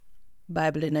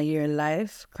Bible in a Year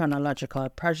Life, Chronological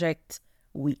Project,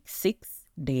 Week 6,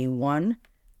 Day 1,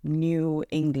 New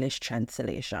English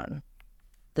Translation.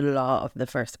 The Law of the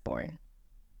Firstborn.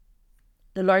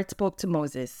 The Lord spoke to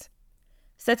Moses,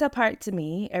 "Set apart to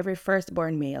me every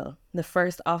firstborn male, the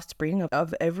first offspring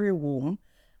of every womb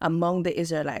among the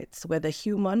Israelites, whether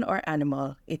human or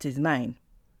animal, it is mine."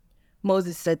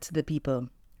 Moses said to the people,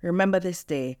 "Remember this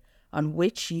day on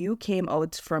which you came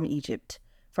out from Egypt,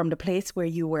 from the place where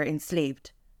you were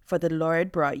enslaved. For the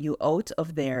Lord brought you out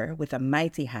of there with a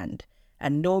mighty hand,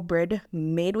 and no bread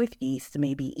made with yeast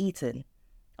may be eaten.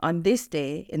 On this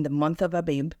day, in the month of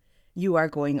Abib, you are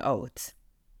going out.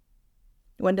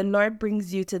 When the Lord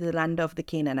brings you to the land of the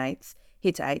Canaanites,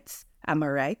 Hittites,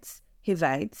 Amorites,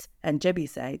 Hivites, and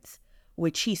Jebusites,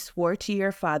 which he swore to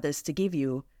your fathers to give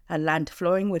you, a land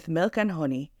flowing with milk and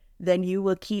honey, then you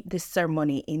will keep this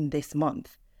ceremony in this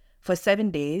month. For 7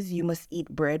 days you must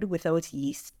eat bread without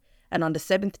yeast, and on the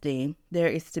 7th day there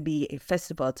is to be a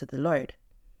festival to the Lord.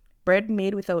 Bread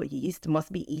made without yeast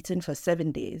must be eaten for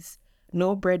 7 days.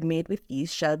 No bread made with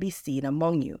yeast shall be seen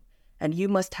among you, and you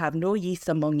must have no yeast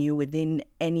among you within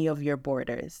any of your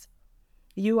borders.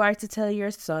 You are to tell your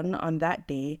son on that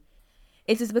day,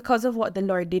 'It is because of what the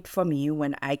Lord did for me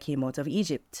when I came out of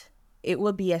Egypt.' It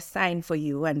will be a sign for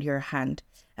you and your hand,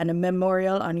 and a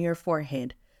memorial on your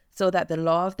forehead, so that the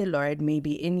law of the Lord may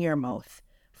be in your mouth.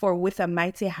 For with a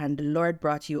mighty hand the Lord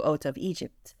brought you out of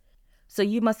Egypt. So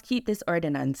you must keep this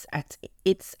ordinance at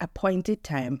its appointed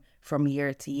time from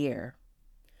year to year.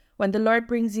 When the Lord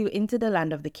brings you into the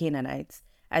land of the Canaanites,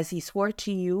 as he swore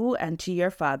to you and to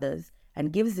your fathers,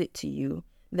 and gives it to you,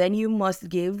 then you must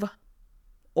give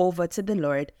over to the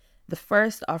Lord the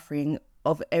first offering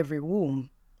of every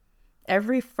womb.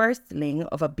 Every firstling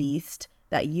of a beast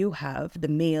that you have, the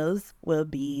males, will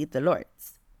be the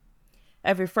Lord's.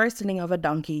 Every firstling of a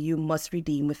donkey you must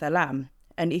redeem with a lamb,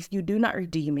 and if you do not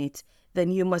redeem it, then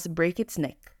you must break its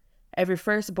neck. Every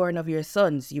firstborn of your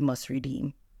sons you must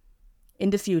redeem. In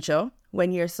the future,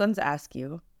 when your sons ask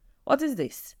you, 'What is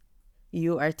this?'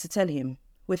 you are to tell him,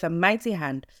 'With a mighty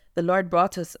hand the Lord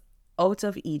brought us out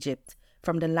of Egypt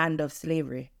from the land of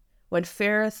slavery. When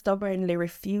Pharaoh stubbornly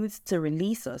refused to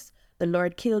release us, the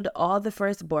Lord killed all the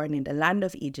firstborn in the land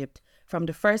of Egypt, from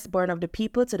the firstborn of the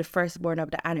people to the firstborn of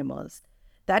the animals.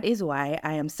 That is why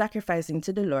I am sacrificing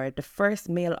to the Lord the first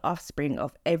male offspring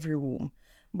of every womb.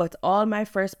 But all my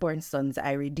firstborn sons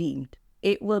I redeemed.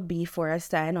 It will be for a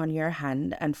sign on your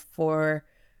hand and for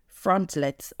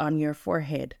frontlets on your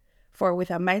forehead. For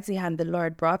with a mighty hand the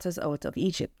Lord brought us out of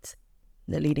Egypt."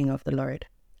 The leading of the Lord.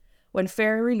 When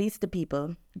Pharaoh released the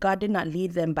people, God did not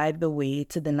lead them by the way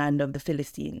to the land of the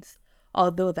Philistines,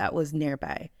 although that was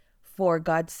nearby. For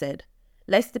God said,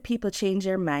 "Lest the people change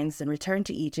their minds and return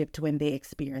to Egypt when they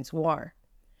experience war."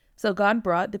 So God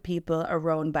brought the people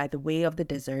around by the way of the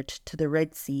desert to the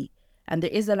Red Sea, and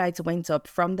the Israelites went up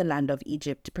from the land of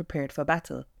Egypt prepared for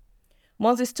battle.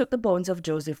 Moses took the bones of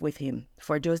Joseph with him,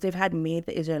 for Joseph had made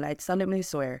the Israelites solemnly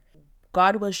swear,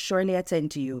 "God will surely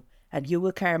attend to you, and you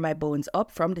will carry my bones up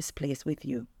from this place with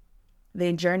you."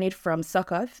 They journeyed from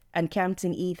Succoth and camped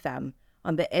in Etham,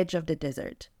 on the edge of the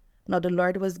desert. Now the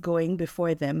Lord was going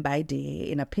before them by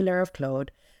day in a pillar of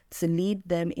cloud to lead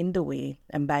them in the way,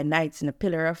 and by night in a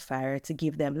pillar of fire to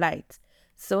give them light,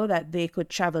 so that they could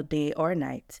travel day or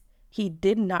night. He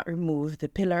did not remove the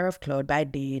pillar of cloud by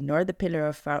day, nor the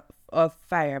pillar of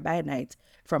fire by night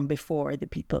from before the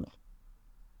people.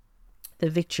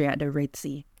 The victory at the Red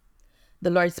Sea.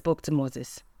 The Lord spoke to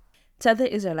Moses, "Tell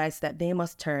the Israelites that they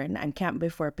must turn and camp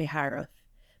before Piharoth,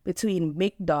 between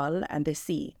Migdol and the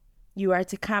sea. You are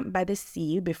to camp by the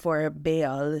sea before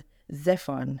BIAYL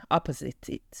Zephon, opposite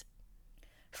it."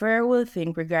 Pharaoh will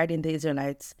think regarding the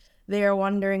Israelites, "They are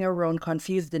wandering around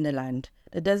confused in the land.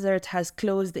 The desert has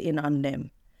closed in on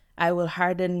them. I will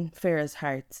harden Pharaoh's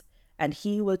heart, and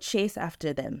he will chase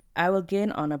after them. I will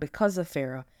gain honor because of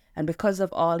Pharaoh and because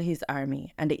of all his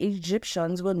army, and the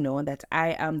Egyptians will know that I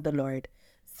am the Lord."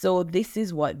 So this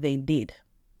is what they did.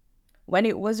 When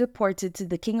it was reported to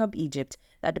the king of Egypt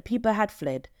that the people had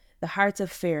fled, the heart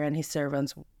of Pharaoh and his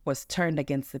servants was turned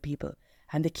against the people.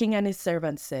 And the king and his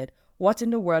servants said, "What in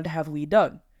the world have we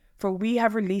done? For we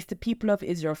have released the people of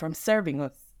Israel from serving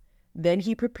us." Then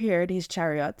he prepared his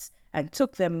chariots and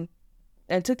took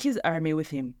his army with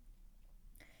him.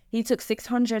 He took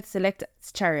 600 select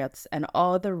chariots and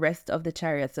all the rest of the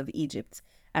chariots of Egypt,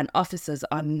 and officers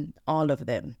on all of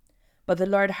them. But the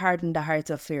Lord hardened the heart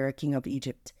of Pharaoh, king of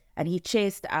Egypt, and he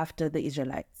chased after the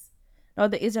Israelites. Now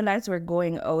the Israelites were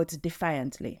going out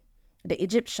defiantly. The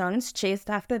Egyptians chased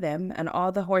after them, and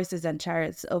all the horses and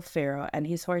chariots of Pharaoh and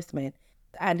his horsemen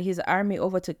and his army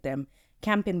overtook them,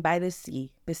 camping by the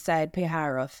sea beside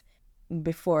Piharoth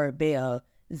before Baal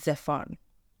Zephon.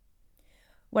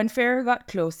 When Pharaoh got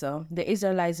closer, the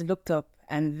Israelites looked up,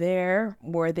 and there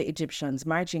were the Egyptians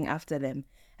marching after them,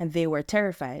 and they were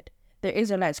terrified. The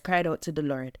Israelites cried out to the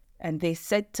Lord, and they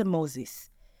said to Moses,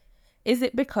 "Is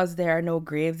it because there are no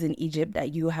graves in Egypt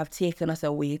that you have taken us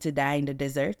away to die in the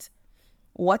desert?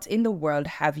 What in the world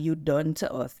have you done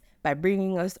to us by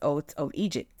bringing us out of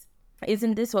Egypt?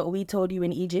 Isn't this what we told you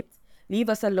in Egypt? Leave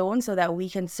us alone so that we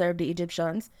can serve the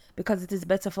Egyptians, because it is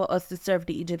better for us to serve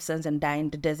the Egyptians and die in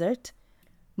the desert."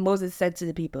 Moses said to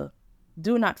the people,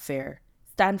 "Do not fear.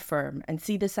 Stand firm and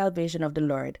see the salvation of the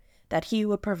Lord, that he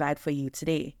will provide for you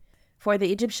today. For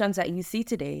the Egyptians that you see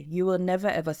today, you will never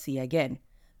ever see again.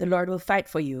 The Lord will fight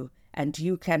for you, and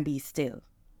you can be still."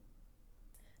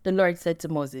 The Lord said to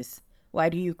Moses, "Why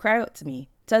do you cry out to me?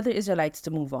 Tell the Israelites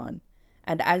to move on.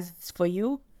 And as for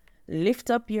you, lift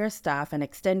up your staff and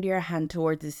extend your hand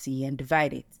towards the sea and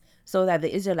divide it, so that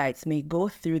the Israelites may go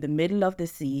through the middle of the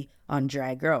sea on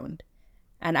dry ground.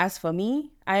 And as for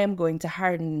me, I am going to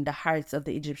harden the hearts of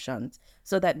the Egyptians,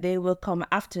 so that they will come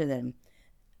after them,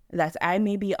 that I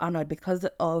may be honored because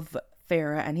of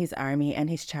Pharaoh and his army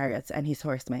and his chariots and his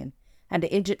horsemen. And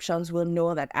the Egyptians will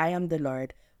know that I am the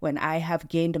Lord when I have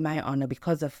gained my honor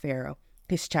because of Pharaoh,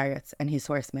 his chariots, and his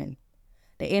horsemen."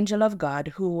 The angel of God,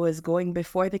 who was going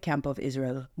before the camp of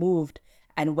Israel, moved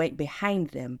and went behind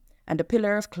them, and the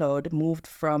pillar of cloud moved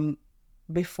from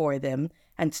before them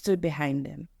and stood behind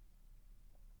them.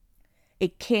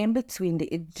 It came between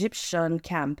the Egyptian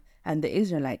camp and the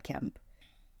Israelite camp.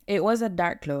 It was a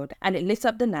dark cloud, and it lit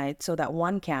up the night so that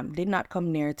one camp did not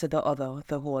come near to the other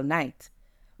the whole night.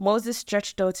 Moses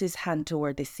stretched out his hand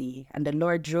toward the sea, and the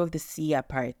Lord drove the sea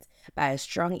apart by a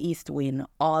strong east wind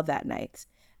all that night.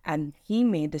 And he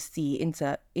made the sea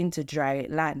into dry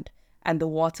land, and the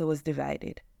water was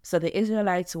divided. So the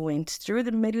Israelites went through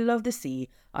the middle of the sea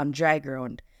on dry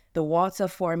ground, the water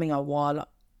forming a wall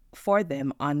for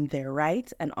them on their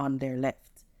right and on their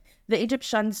left. The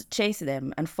Egyptians chased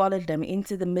them and followed them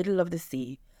into the middle of the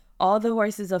sea, all the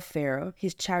horses of Pharaoh,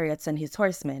 his chariots, and his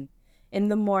horsemen. In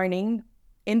the morning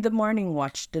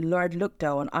watch, the Lord looked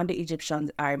down on the Egyptian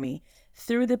army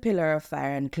through the pillar of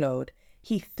fire and cloud.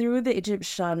 He threw the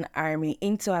Egyptian army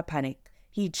into a panic.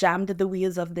 He jammed the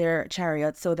wheels of their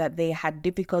chariots so that they had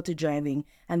difficulty driving,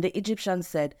 and the Egyptians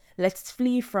said, "Let's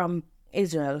flee from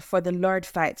Israel, for the Lord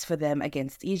fights for them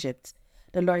against Egypt."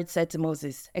 The Lord said to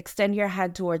Moses, "Extend your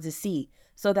hand towards the sea,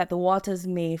 so that the waters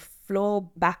may flow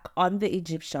back on the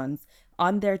Egyptians,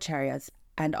 on their chariots,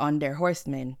 and on their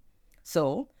horsemen."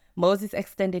 So Moses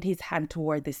extended his hand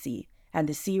toward the sea, and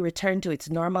the sea returned to its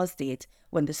normal state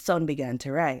when the sun began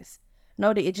to rise.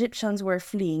 Now the Egyptians were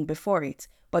fleeing before it,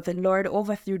 but the Lord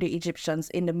overthrew the Egyptians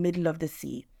in the middle of the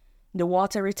sea. The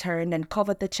water returned and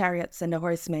covered the chariots and the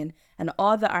horsemen and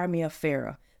all the army of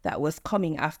Pharaoh that was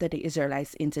coming after the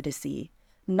Israelites into the sea.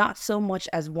 Not so much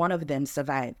as one of them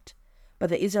survived. But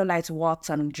the Israelites walked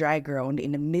on dry ground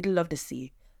in the middle of the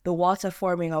sea, the water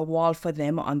forming a wall for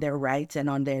them on their right and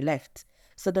on their left.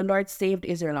 So the Lord saved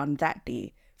Israel on that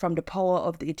day from the power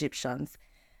of the Egyptians,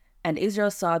 and Israel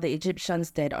saw the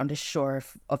Egyptians dead on the shore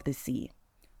of the sea.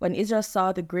 When Israel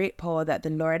saw the great power that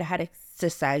the Lord had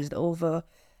exercised over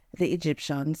the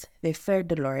Egyptians, they feared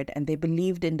the Lord, and they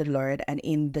believed in the Lord and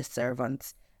in his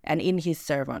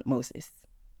servant Moses.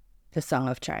 The Song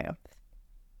of Triumph.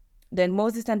 Then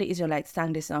Moses and the Israelites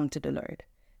sang this song to the Lord.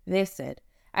 They said,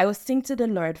 "I will sing to the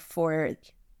Lord, for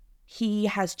he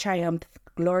has triumphed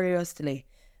gloriously.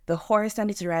 The horse and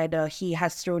its rider he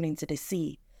has thrown into the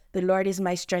sea. The Lord is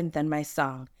my strength and my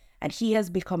song, and he has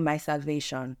become my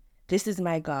salvation. This is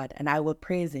my God, and I will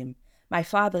praise him, my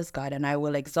father's God, and I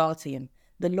will exalt him.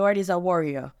 The Lord is a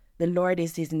warrior. The Lord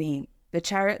is his name. The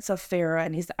chariots of Pharaoh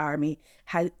and his army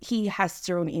he has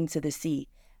thrown into the sea,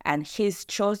 and his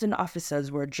chosen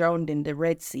officers were drowned in the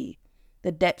Red Sea.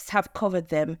 The depths have covered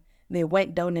them. They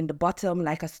went down in the bottom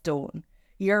like a stone.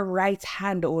 Your right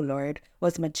hand, O Lord,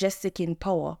 was majestic in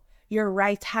power. Your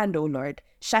right hand, O Lord,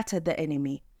 shattered the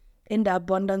enemy. In the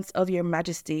abundance of your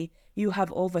majesty, you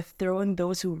have overthrown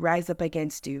those who rise up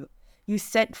against you. You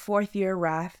sent forth your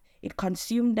wrath. It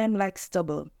consumed them like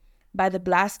stubble. By the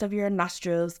blast of your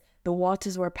nostrils, the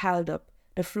waters were piled up.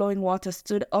 The flowing water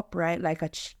stood upright like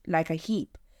a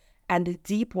heap, and the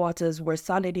deep waters were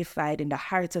solidified in the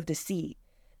heart of the sea.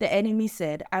 The enemy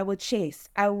said, "I will chase,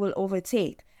 I will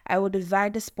overtake, I will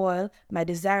divide the spoil, my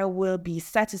desire will be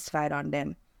satisfied on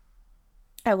them.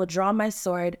 I will draw my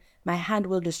sword, my hand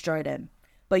will destroy them."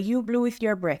 But you blew with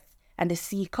your breath, and the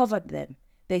sea covered them.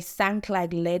 They sank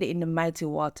like lead in the mighty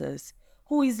waters.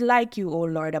 Who is like you, O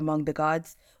Lord, among the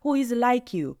gods? Who is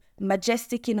like you,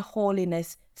 majestic in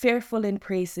holiness, fearful in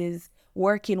praises,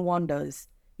 working wonders?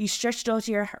 You stretched out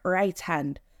your right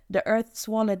hand, the earth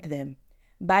swallowed them.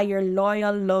 By your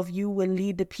loyal love, you will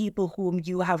lead the people whom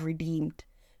you have redeemed.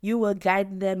 You will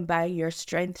guide them by your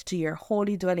strength to your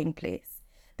holy dwelling place.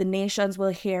 The nations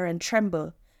will hear and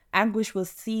tremble. Anguish will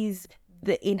seize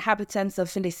the inhabitants of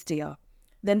Philistia.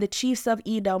 Then the chiefs of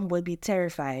Edom will be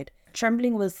terrified.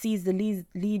 Trembling will seize the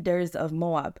leaders of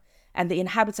Moab, and the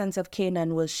inhabitants of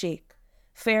Canaan will shake.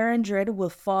 Fear and dread will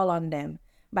fall on them.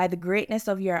 By the greatness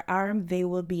of your arm, they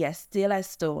will be as still as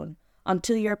stone,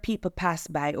 until your people pass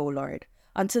by, O Lord,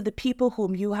 until the people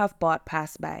whom you have bought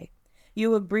pass by. You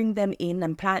will bring them in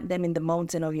and plant them in the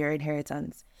mountain of your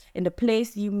inheritance, in the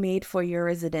place you made for your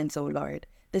residence, O Lord,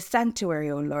 the sanctuary,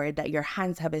 O Lord, that your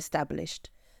hands have established.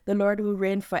 The Lord will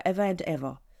reign forever and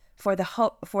ever. For the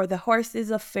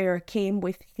horses of Pharaoh came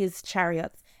with his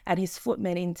chariots and his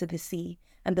footmen into the sea,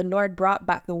 and the Lord brought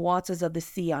back the waters of the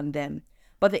sea on them.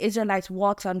 But the Israelites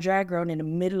walked on dry ground in the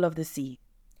middle of the sea.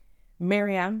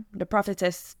 Miriam, the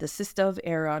prophetess, the sister of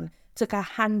Aaron, took a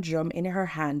hand drum in her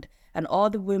hand, and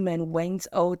all the women went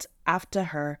out after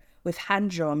her with hand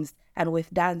drums and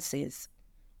with dances.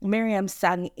 Miriam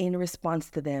sang in response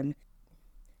to them,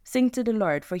 "Sing to the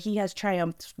Lord, for he has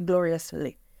triumphed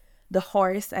gloriously. The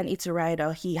horse and its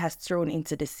rider he has thrown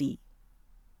into the sea."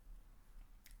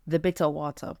 The bitter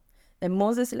water. Then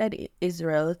Moses led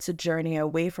Israel to journey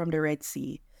away from the Red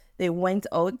Sea. They went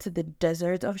out to the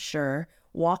desert of Shur,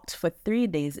 walked for 3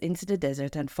 days into the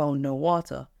desert, and found no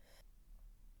water.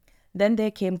 Then they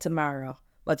came to Marah,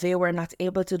 but they were not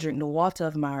able to drink the water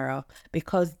of Marah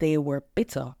because they were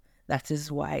bitter. That is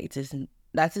why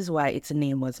its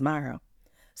name was Marah.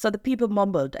 So the people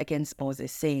mumbled against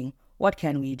Moses, saying, "What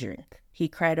can we drink?" He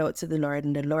cried out to the Lord,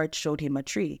 and the Lord showed him a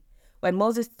tree. When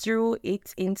Moses threw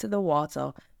it into the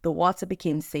water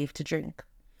became safe to drink.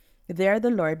 There the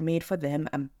Lord made for them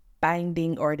a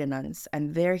binding ordinance,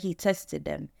 and there he tested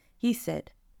them. He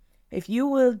said, "If you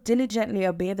will diligently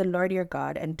obey the Lord your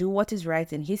God and do what is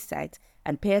right in his sight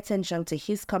and pay attention to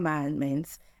his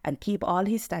commandments and keep all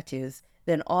his statutes,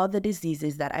 then all the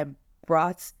diseases that I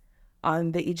brought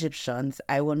on the Egyptians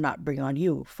I will not bring on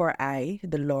you, for I,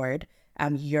 the Lord,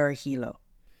 am your healer."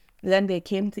 Then they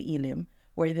came to Elim,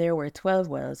 where there were 12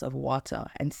 wells of water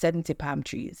and 70 palm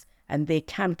trees, and they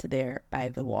camped there by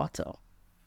the water.